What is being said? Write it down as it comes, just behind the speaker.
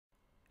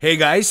Hey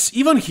guys,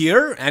 Ivan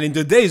here, and in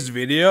today's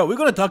video we're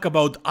gonna talk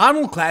about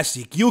Arnold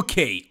Classic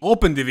UK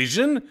Open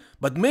Division,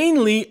 but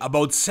mainly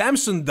about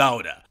Samson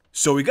Dauda.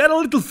 So we got a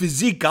little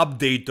physique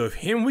update of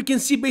him. We can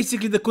see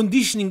basically the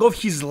conditioning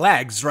of his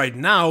legs right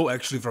now,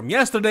 actually from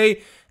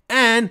yesterday,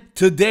 and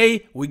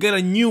today we got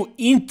a new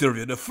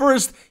interview, the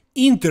first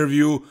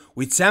interview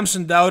with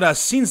Samson Dauda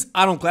since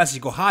Arnold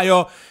Classic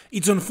Ohio.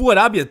 It's on Full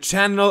Arabia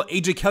channel.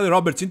 AJ Kelly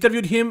Roberts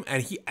interviewed him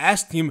and he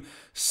asked him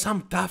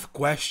some tough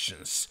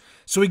questions.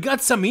 So we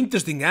got some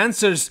interesting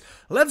answers.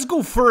 Let's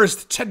go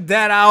first, check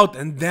that out,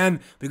 and then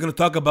we're gonna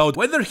talk about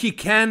whether he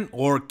can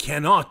or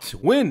cannot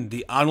win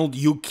the Arnold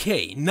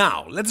UK.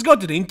 Now, let's go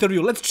to the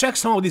interview, let's check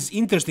some of these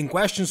interesting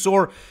questions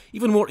or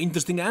even more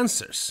interesting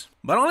answers.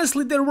 But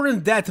honestly, there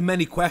weren't that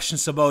many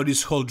questions about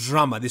this whole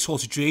drama, this whole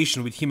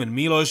situation with him and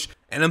Milos,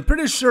 and I'm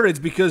pretty sure it's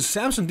because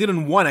Samson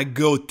didn't want to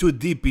go too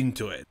deep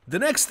into it. The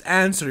next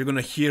answer you're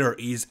gonna hear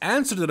is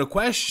answer to the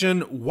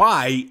question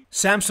why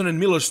Samson and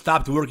Milos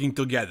stopped working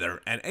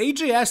together, and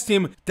AJ asked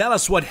him, tell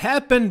us what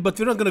happened, but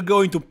we're not gonna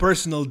go into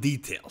personal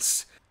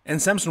details.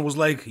 And Samson was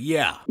like,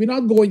 yeah. We're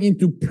not going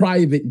into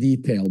private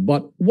detail,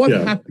 but what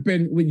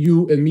happened with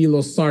you and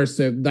Milos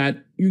Sarcev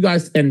that you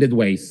guys ended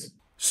ways?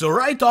 So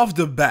right off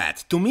the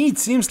bat, to me it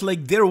seems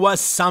like there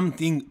was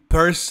something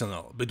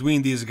personal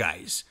between these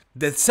guys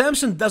that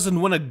Samson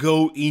doesn't want to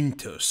go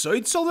into, so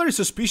it's all very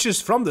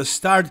suspicious from the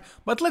start,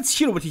 but let's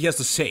hear what he has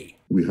to say.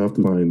 We have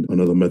to find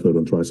another method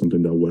and try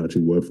something that will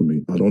actually work for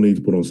me. I don't need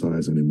to put on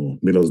size anymore.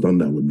 Milo's done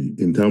that with me.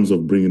 In terms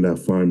of bringing that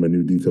fine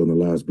minute detail in the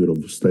last bit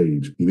of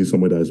stage, you need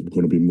somebody that is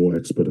going to be more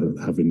expert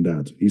at having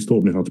that. He's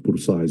taught me how to put a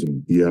size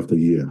on year after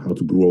year, how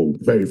to grow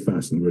very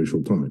fast in a very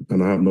short time.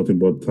 And I have nothing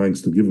but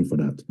thanks to give him for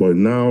that. But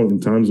now,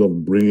 in terms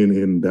of bringing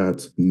in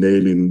that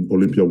nailing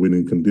Olympia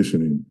winning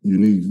conditioning,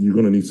 you're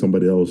going to need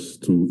somebody else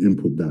to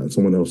input that,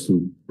 someone else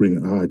to bring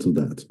an eye to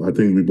that. I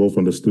think we both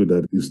understood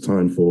that it's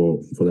time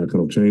for that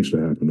kind of change to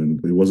happen.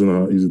 And it wasn't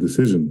an easy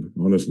decision,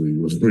 honestly.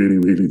 It was a really,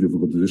 really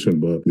difficult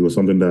decision, but it was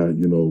something that,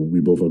 we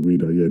both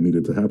agreed that, it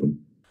needed to happen.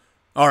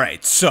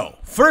 Alright, so,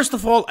 first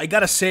of all, I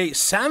gotta say,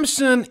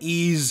 Samson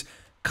is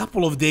a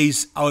couple of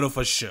days out of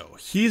a show.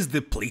 He's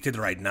depleted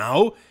right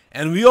now,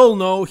 and we all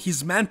know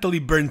he's mentally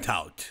burnt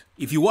out.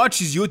 If you watch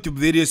his YouTube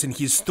videos and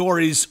his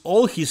stories,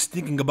 all he's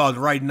thinking about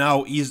right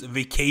now is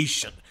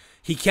vacation.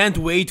 He can't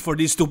wait for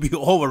this to be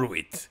over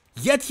with.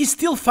 Yet he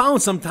still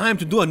found some time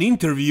to do an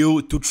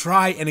interview to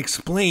try and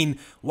explain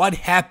what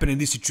happened in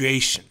this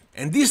situation.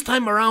 And this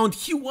time around,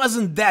 he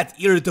wasn't that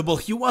irritable,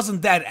 he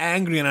wasn't that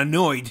angry and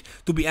annoyed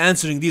to be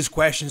answering these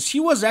questions. He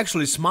was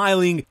actually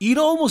smiling. It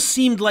almost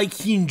seemed like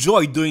he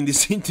enjoyed doing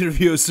this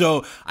interview,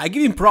 so I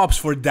give him props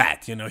for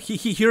that,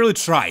 he really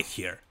tried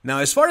here. Now,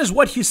 as far as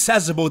what he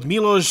says about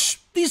Milos,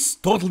 this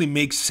totally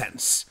makes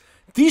sense.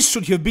 This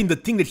should have been the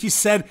thing that he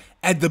said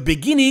at the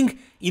beginning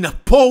in a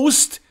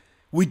post,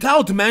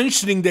 without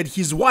mentioning that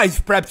his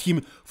wife prepped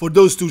him for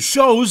those two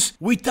shows,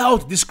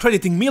 without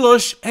discrediting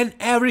Milos, and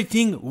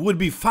everything would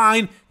be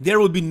fine. There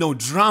would be no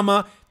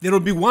drama. There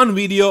would be one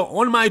video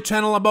on my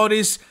channel about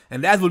this,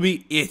 and that would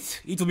be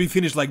it. It will be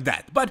finished like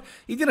that. But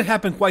it didn't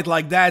happen quite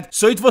like that,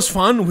 so it was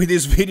fun with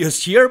these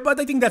videos here, but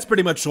I think that's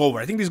pretty much over.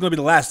 I think this is gonna be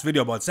the last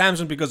video about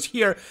Samson, because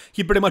here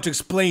he pretty much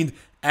explained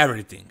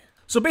everything.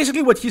 So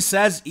basically what he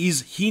says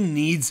is he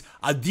needs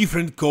a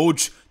different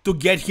coach to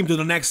get him to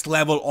the next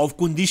level of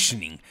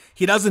conditioning.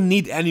 He doesn't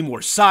need any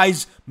more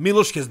size.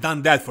 Milos has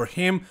done that for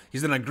him.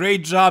 He's done a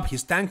great job.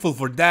 He's thankful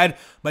for that.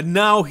 But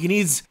now he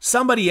needs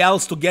somebody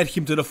else to get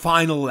him to the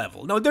final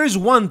level. Now there is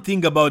one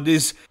thing about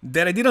this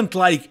that I didn't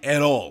like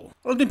at all.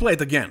 Let me play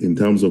it again. In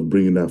terms of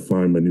bringing that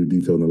fine minute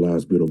detail in the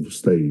last bit of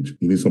stage,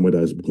 you need somebody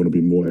that is going to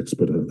be more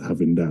expert at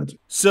having that.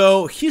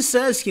 So he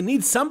says he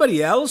needs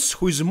somebody else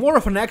who is more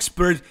of an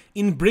expert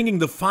in bringing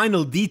the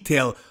final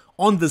detail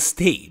on the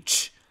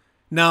stage.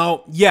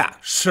 Now, yeah,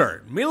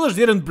 sure, Milos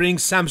didn't bring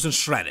Samson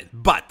shredded,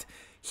 but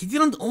he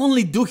didn't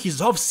only do his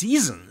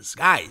off-seasons,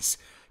 guys.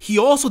 He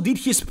also did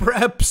his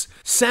preps.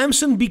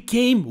 Samson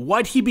became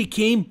what he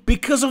became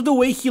because of the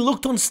way he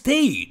looked on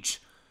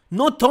stage.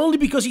 Not only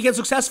because he had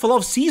successful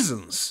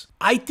off-seasons.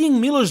 I think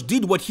Milos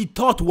did what he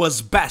thought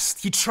was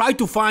best. He tried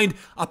to find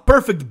a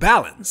perfect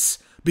balance,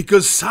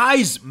 because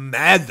size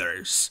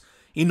matters.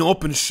 In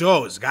open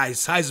shows, guys,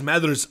 size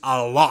matters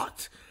a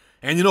lot.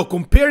 And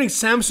comparing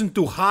Samson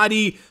to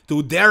Hadi,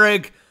 to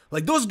Derek,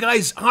 like those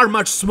guys are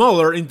much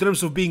smaller in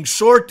terms of being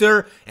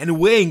shorter and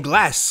weighing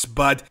less,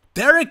 but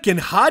Derek and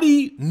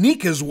Hadi,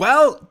 Nick as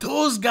well,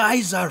 those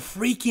guys are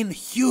freaking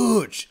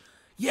huge.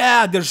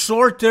 Yeah, they're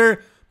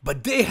shorter,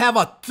 but they have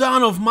a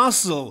ton of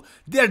muscle.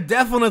 They're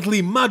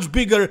definitely much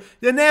bigger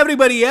than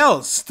everybody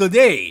else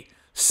today.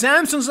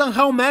 Samson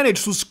somehow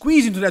managed to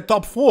squeeze into the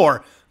top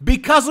 4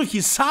 because of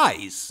his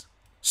size.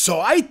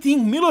 So I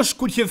think Milos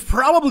could have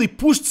probably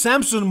pushed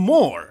Samson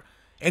more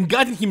and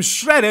gotten him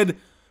shredded,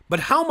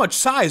 but how much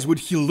size would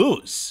he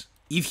lose?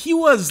 If he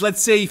was,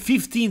 let's say,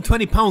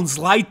 15-20 pounds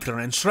lighter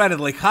and shredded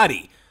like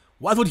Hadi,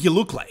 what would he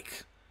look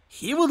like?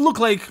 He would look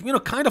like,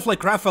 kind of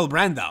like Rafael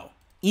Brandao.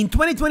 In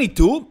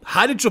 2022,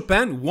 Hadi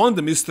Chopin won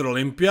the Mr.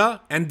 Olympia,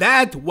 and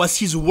that was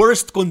his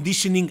worst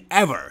conditioning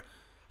ever.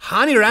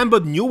 Hani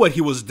Rambod knew what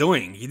he was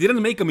doing. He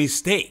didn't make a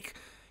mistake.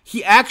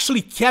 He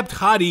actually kept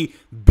Hadi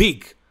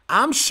big.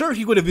 I'm sure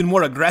he could have been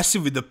more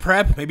aggressive with the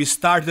prep, maybe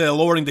start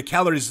lowering the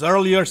calories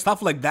earlier,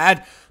 stuff like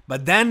that.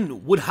 But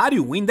then, would Hadi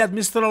win that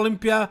Mr.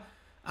 Olympia?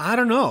 I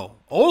don't know.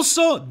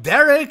 Also,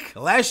 Derek,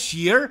 last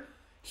year,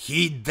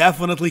 he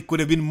definitely could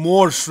have been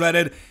more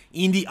shredded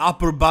in the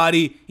upper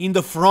body, in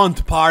the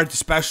front part,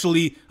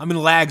 especially,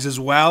 legs as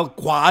well,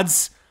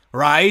 quads,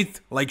 right?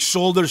 Like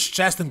shoulders,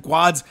 chest and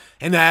quads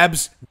and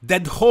abs.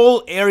 That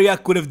whole area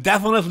could have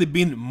definitely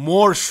been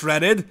more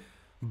shredded,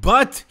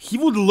 but he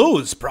would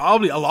lose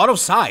probably a lot of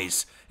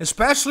size,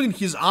 especially in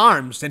his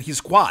arms and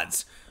his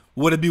quads.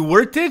 Would it be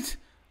worth it?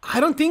 I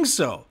don't think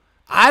so.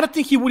 I don't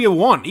think he would have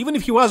won. Even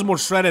if he was more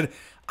shredded,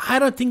 I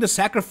don't think the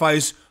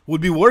sacrifice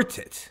would be worth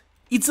it.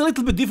 It's a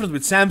little bit different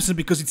with Samson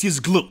because it's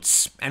his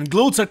glutes, and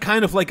glutes are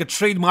kind of like a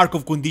trademark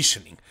of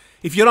conditioning.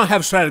 If you don't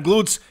have shredded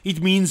glutes,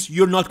 it means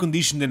you're not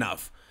conditioned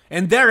enough.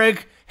 And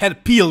Derek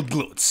had peeled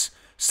glutes.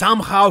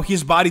 Somehow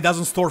his body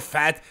doesn't store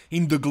fat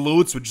in the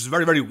glutes, which is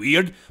very, very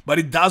weird, but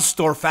it does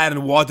store fat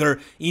and water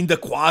in the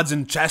quads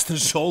and chest and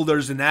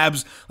shoulders and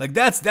abs. Like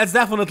that's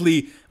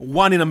definitely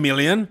 1 in a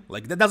million.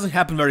 Like that doesn't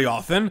happen very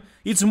often.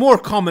 It's more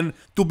common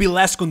to be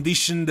less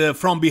conditioned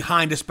from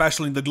behind,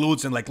 especially in the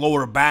glutes and like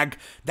lower back.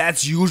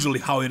 That's usually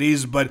how it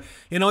is, but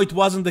it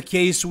wasn't the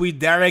case with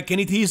Derek and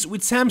it is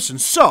with Samson.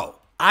 So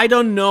I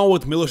don't know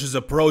what Miloš's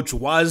approach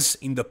was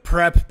in the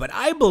prep, but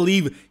I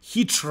believe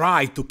he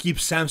tried to keep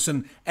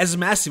Samson as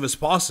massive as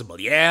possible.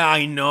 Yeah,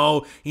 I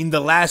know, in the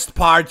last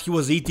part he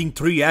was eating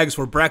 3 eggs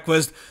for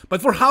breakfast,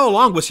 but for how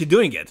long was he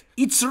doing it?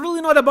 It's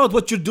really not about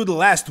what you do the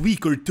last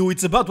week or two,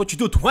 it's about what you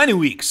do 20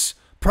 weeks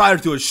prior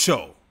to a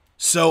show.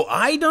 So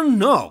I don't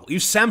know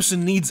if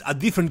Samson needs a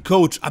different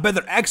coach, a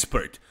better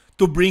expert,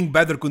 to bring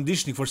better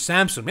conditioning for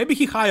Samson. Maybe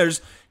he hires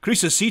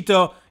Chris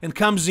Aceto and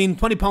comes in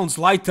 20 pounds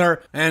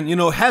lighter and,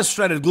 has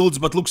shredded glutes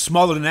but looks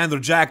smaller than Andrew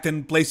Jack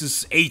and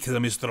places 8th at the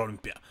Mr.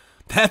 Olympia.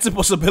 That's a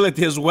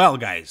possibility as well,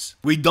 guys.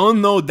 We don't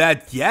know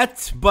that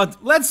yet,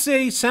 but let's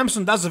say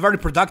Samson does a very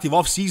productive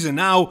off-season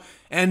now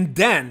and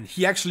then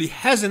he actually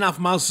has enough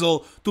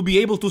muscle to be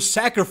able to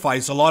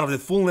sacrifice a lot of the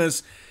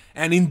fullness,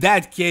 and in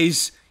that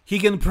case, he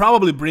can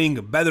probably bring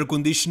better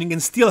conditioning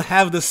and still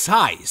have the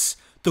size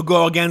to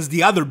go against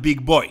the other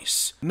big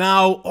boys.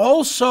 Now,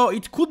 also,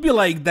 it could be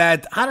like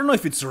that, I don't know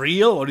if it's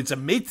real or it's a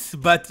myth,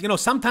 but,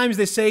 sometimes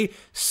they say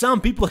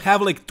some people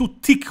have like too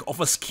thick of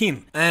a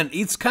skin, and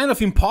it's kind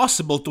of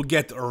impossible to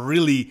get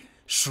really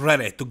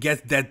shredded, to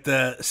get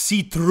that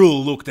see-through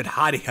look that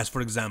Hadi has,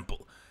 for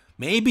example.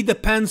 Maybe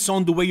depends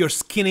on the way your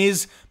skin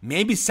is.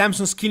 Maybe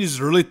Samson's skin is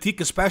really thick,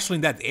 especially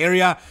in that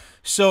area,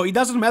 so it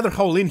doesn't matter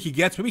how lean he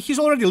gets. Maybe he's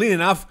already lean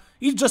enough.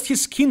 It's just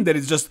his skin that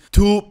is just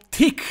too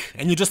thick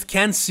and you just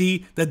can't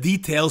see the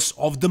details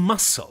of the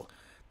muscle.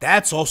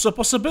 That's also a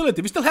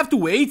possibility. We still have to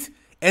wait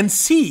and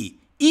see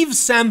if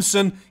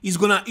Samson is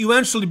gonna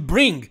eventually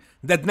bring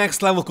that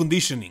next level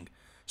conditioning.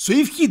 So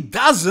if he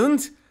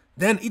doesn't,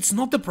 then it's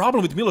not the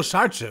problem with Miloš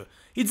Sarcev.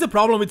 It's the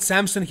problem with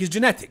Samson, his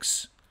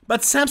genetics.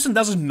 But Samson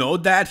doesn't know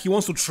that. He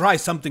wants to try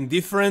something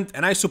different,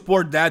 and I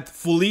support that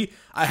fully.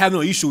 I have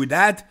no issue with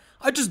that.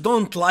 I just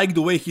don't like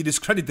the way he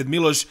discredited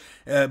Miloš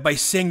by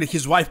saying that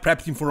his wife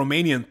prepped him for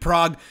Romania and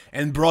Prague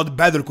and brought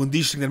better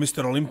conditioning than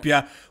Mr.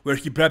 Olympia, where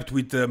he prepped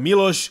with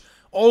Miloš.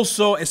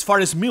 Also, as far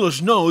as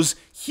Miloš knows,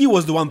 he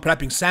was the one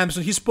prepping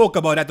Samson. He spoke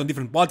about that on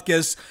different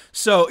podcasts,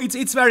 so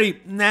it's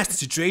very nasty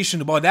situation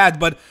about that,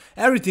 but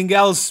everything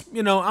else,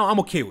 I'm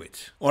okay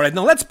with. Alright,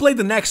 now let's play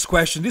the next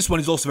question. This one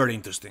is also very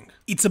interesting.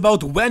 It's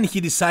about when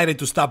he decided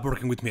to stop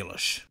working with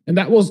Miloš. And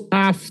that was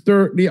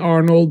after the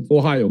Arnold,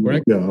 Ohio,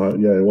 correct? Yeah,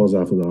 it was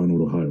after the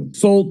Arnold, Ohio.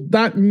 So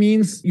that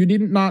means you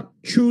did not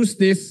choose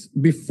this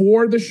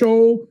before the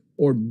show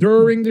or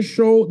during the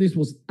show. This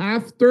was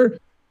after.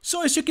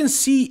 So as you can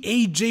see,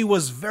 AJ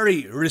was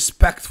very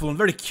respectful and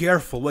very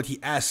careful what he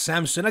asked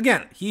Samson.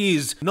 Again, he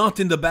is not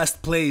in the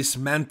best place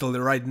mentally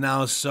right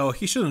now, so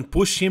he shouldn't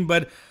push him,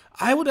 but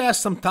I would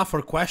ask some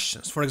tougher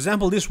questions. For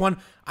example, this one,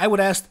 I would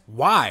ask,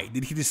 why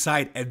did he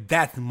decide at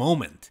that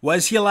moment?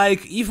 Was he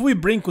like, if we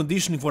bring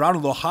conditioning for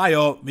Arnold,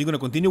 Ohio, we're gonna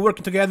continue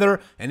working together,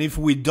 and if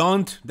we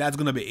don't, that's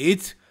gonna be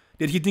it?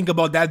 Did he think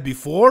about that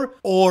before?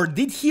 Or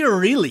did he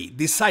really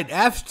decide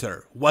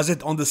after? Was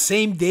it on the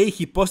same day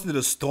he posted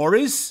the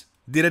stories?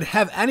 Did it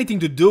have anything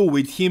to do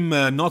with him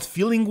not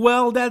feeling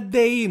well that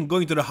day and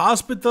going to the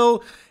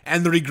hospital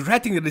and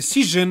regretting the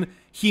decision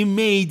he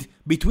made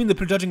between the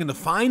prejudging and the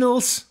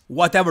finals?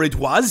 Whatever it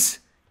was.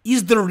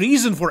 Is the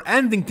reason for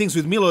ending things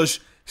with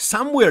Miloš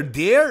somewhere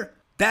there?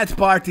 That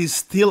part is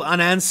still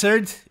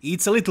unanswered.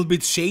 It's a little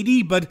bit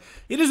shady, but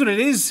it is what it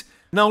is.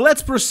 Now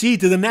let's proceed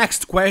to the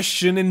next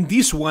question, and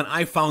this one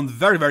I found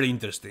very, very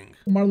interesting.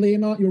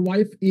 Marlena, your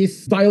wife,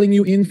 is styling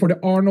you in for the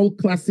Arnold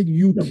Classic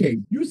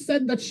UK. You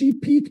said that she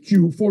picked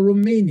you for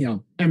Romania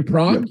and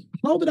Prague.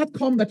 How did that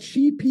come that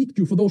she picked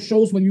you for those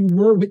shows when you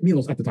were with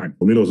Milos at the time?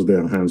 Well, Milos was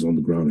there, hands on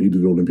the ground. He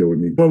did Olympia with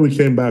me. When we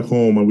came back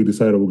home and we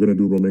decided we're going to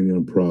do Romania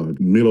and Prague,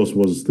 Milos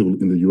was still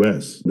in the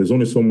US. There's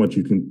only so much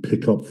you can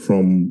pick up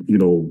from,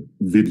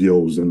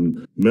 videos.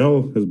 And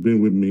Mel has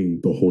been with me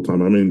the whole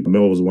time. I mean,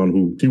 Mel was the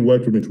one she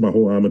worked with me through my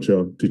whole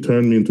amateur. She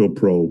turned me into a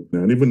pro.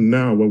 And even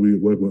now, when we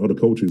work with other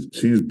coaches,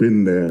 she's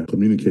been there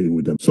communicating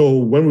with them. So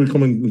when we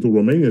come into the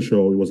Romania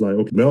show, it was like,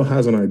 okay, Mel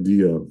has an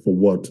idea for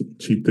what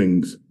she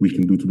thinks we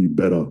can do to be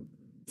better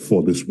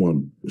for this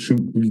one.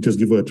 Should we just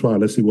give her a try?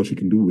 Let's see what she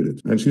can do with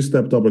it. And she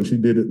stepped up and she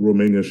did it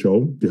Romania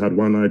show. She had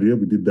one idea.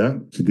 We did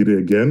that. She did it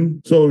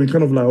again. So we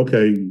kind of like,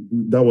 okay,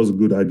 that was a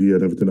good idea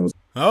and everything else.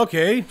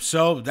 Okay,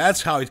 so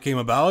that's how it came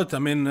about. I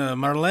mean,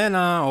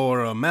 Marlena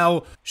or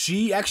Mel,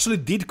 she actually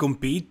did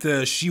compete.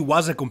 She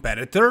was a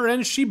competitor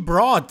and she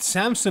brought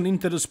Samson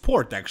into the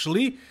sport,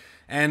 actually.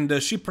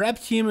 And she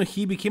prepped him,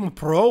 he became a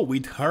pro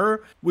with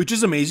her, which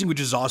is amazing, which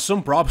is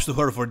awesome, props to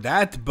her for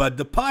that. But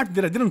the part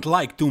that I didn't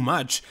like too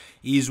much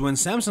is when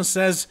Samson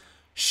says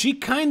she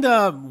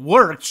kinda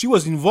worked, she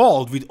was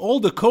involved with all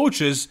the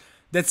coaches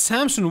that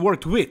Samson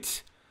worked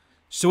with.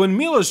 So when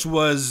Milos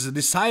was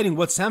deciding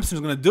what Samson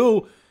was gonna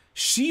do,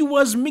 she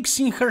was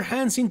mixing her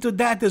hands into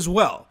that as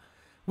well.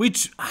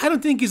 Which I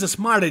don't think is a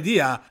smart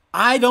idea.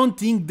 I don't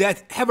think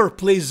that ever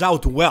plays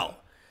out well.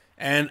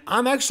 And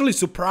I'm actually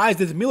surprised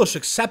that Milos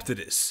accepted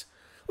this.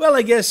 Well,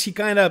 I guess he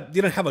kinda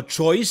didn't have a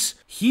choice.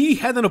 He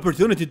had an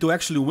opportunity to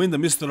actually win the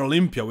Mr.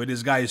 Olympia with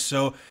this guy,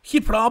 so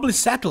he probably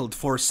settled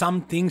for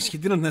some things he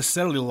didn't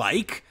necessarily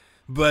like.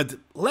 But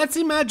let's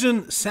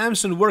imagine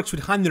Samson works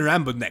with Hani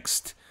Rambod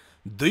next.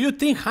 Do you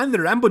think Hani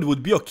Rambod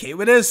would be okay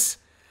with this?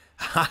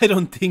 I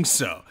don't think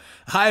so.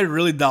 I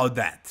really doubt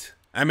that.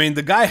 I mean,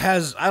 the guy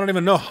has, I don't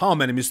even know how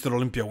many Mr.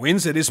 Olympia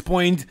wins at this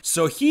point,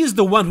 so he's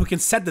the one who can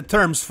set the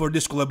terms for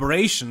this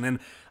collaboration, and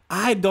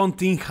I don't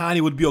think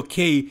Hani would be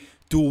okay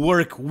to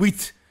work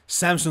with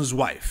Samson's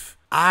wife.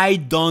 I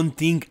don't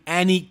think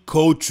any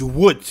coach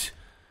would.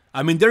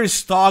 I mean, there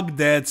is talk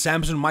that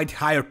Samson might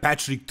hire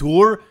Patrick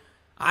Tour.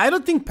 I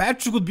don't think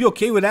Patrick would be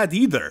okay with that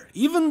either,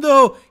 even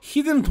though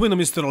he didn't win a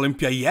Mr.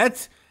 Olympia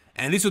yet,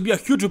 and this would be a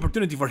huge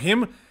opportunity for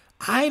him.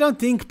 I don't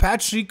think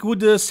Patrick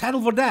would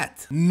settle for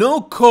that.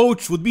 No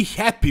coach would be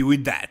happy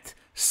with that.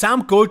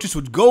 Some coaches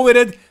would go with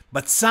it,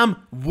 but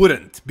some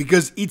wouldn't,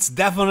 because it's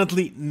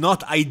definitely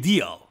not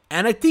ideal.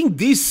 And I think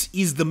this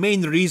is the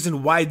main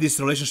reason why this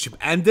relationship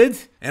ended.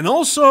 And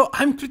also,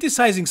 I'm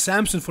criticizing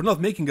Samson for not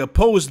making a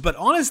post, but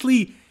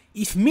honestly,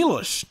 if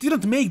Milos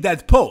didn't make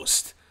that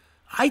post,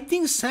 I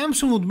think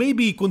Samson would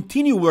maybe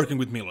continue working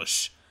with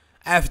Milos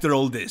after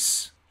all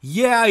this.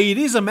 Yeah, it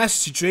is a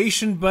messy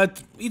situation,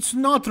 but it's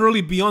not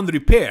really beyond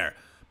repair.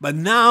 But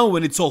now,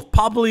 when it's all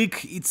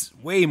public, it's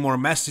way more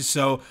messy,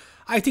 so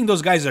I think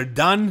those guys are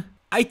done.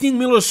 I think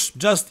Milos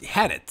just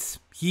had it.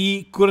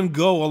 He couldn't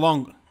go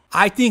along.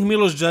 I think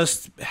Milos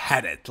just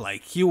had it,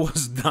 like, he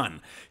was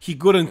done. He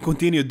couldn't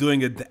continue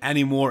doing it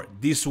anymore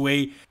this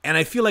way, and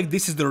I feel like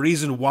this is the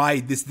reason why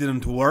this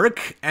didn't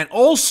work. And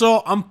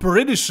also, I'm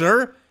pretty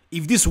sure,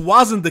 if this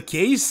wasn't the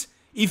case,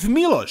 if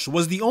Milos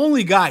was the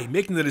only guy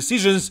making the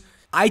decisions,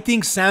 I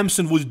think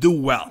Samson would do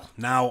well.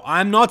 Now,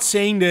 I'm not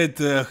saying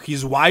that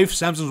his wife,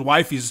 Samson's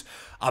wife, is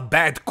a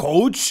bad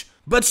coach,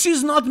 but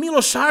she's not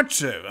Milos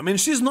Sarcev. I mean,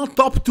 she's not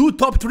top 2,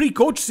 top 3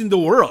 coaches in the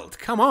world.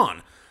 Come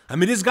on. I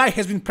mean, this guy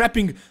has been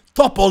prepping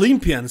top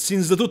Olympians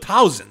since the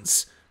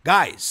 2000s.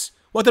 Guys,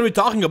 what are we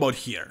talking about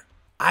here?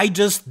 I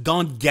just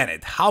don't get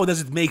it. How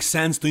does it make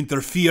sense to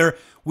interfere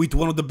with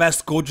one of the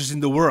best coaches in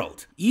the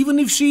world? Even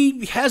if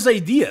she has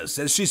ideas,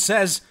 as she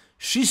says,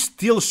 she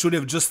still should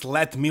have just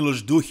let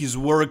Milos do his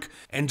work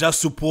and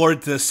just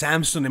support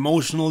Samson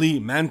emotionally,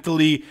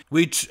 mentally,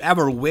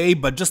 whichever way,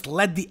 but just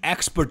let the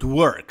expert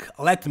work.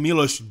 Let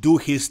Milos do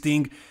his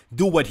thing,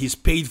 do what he's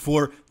paid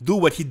for, do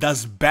what he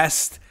does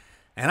best.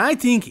 And I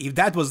think if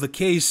that was the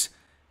case,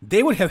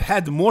 they would have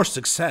had more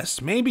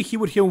success. Maybe he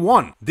would have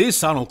won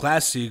this Arnold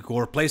Classic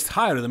or placed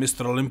higher than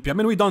Mr. Olympia. I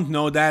mean, we don't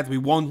know that, we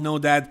won't know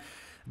that.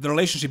 The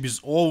relationship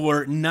is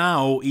over.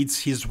 Now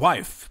it's his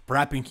wife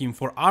prepping him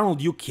for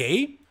Arnold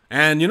UK.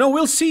 And,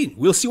 we'll see.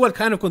 We'll see what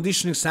kind of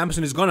conditioning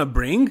Samson is gonna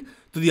bring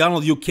to the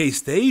Arnold UK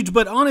stage,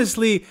 but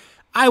honestly,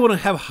 I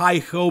wouldn't have high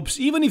hopes,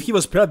 even if he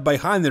was prepped by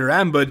Hani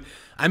Rambod.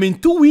 I mean,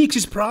 2 weeks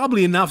is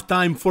probably enough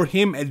time for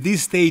him at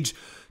this stage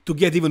to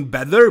get even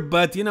better,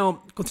 but,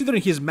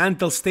 considering his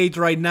mental state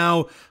right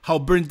now, how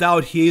burnt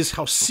out he is,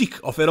 how sick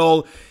of it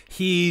all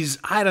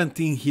I don't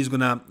think he's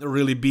gonna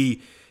really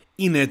be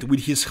in it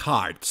with his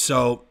heart.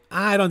 So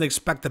I don't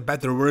expect a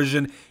better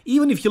version.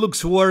 Even if he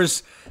looks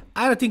worse,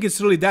 I don't think it's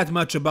really that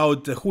much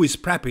about who is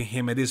prepping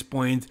him at this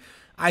point.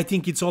 I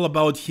think it's all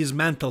about his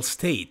mental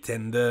state.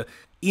 And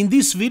in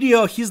this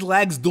video, his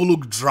legs do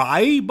look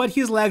dry, but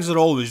his legs are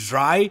always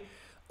dry.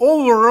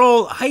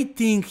 Overall, I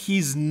think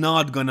he's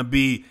not gonna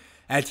be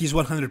at his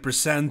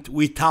 100%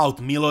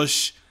 without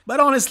Milos. But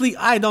honestly,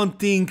 I don't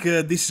think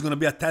this is gonna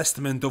be a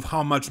testament of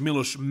how much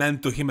Milos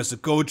meant to him as a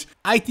coach.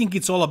 I think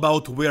it's all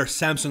about where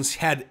Samson's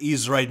head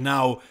is right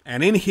now,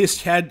 and in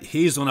his head,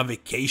 he is on a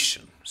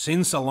vacation.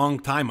 since a long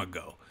time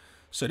ago.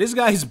 So this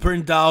guy is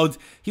burnt out.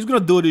 He's gonna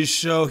do this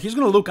show. He's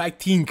gonna look,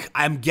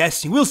 I'm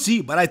guessing, we'll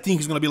see, but I think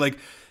he's gonna be like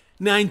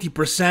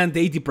 90%,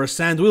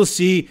 80%, we'll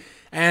see.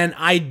 And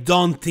I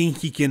don't think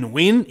he can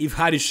win if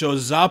Hadi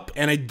shows up,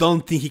 and I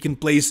don't think he can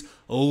place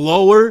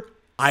lower.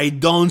 I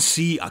don't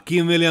see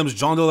Akeem Williams,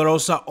 John De La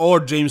Rosa, or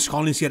James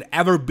Collins yet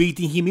ever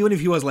beating him, even if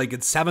he was like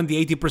at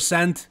 70,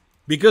 80%.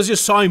 Because you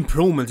saw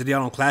improvement in the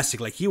Arnold Classic,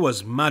 like he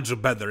was much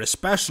better,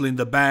 especially in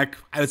the back,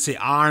 I would say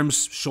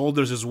arms,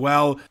 shoulders as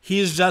well. He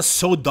is just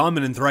so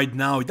dominant right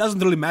now. It doesn't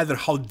really matter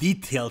how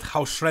detailed,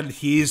 how shredded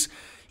he is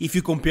if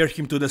you compare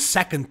him to the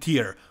second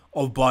tier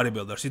of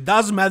bodybuilders. It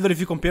doesn't matter if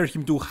you compare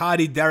him to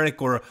Hadi,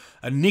 Derek, or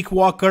Nick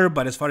Walker,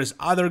 but as far as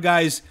other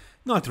guys,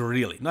 not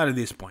really, not at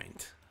this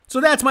point.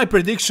 So that's my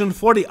prediction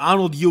for the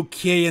Arnold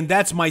UK, and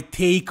that's my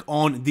take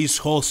on this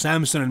whole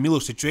Samson and Milo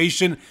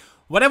situation.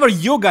 Whatever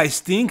you guys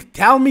think,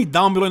 tell me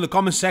down below in the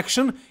comment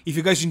section. If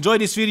you guys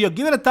enjoyed this video,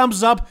 give it a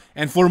thumbs up,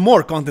 and for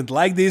more content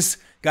like this,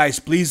 guys,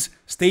 please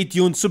stay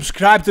tuned,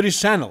 subscribe to this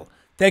channel.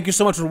 Thank you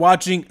so much for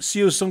watching, see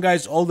you soon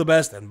guys, all the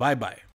best, and bye bye.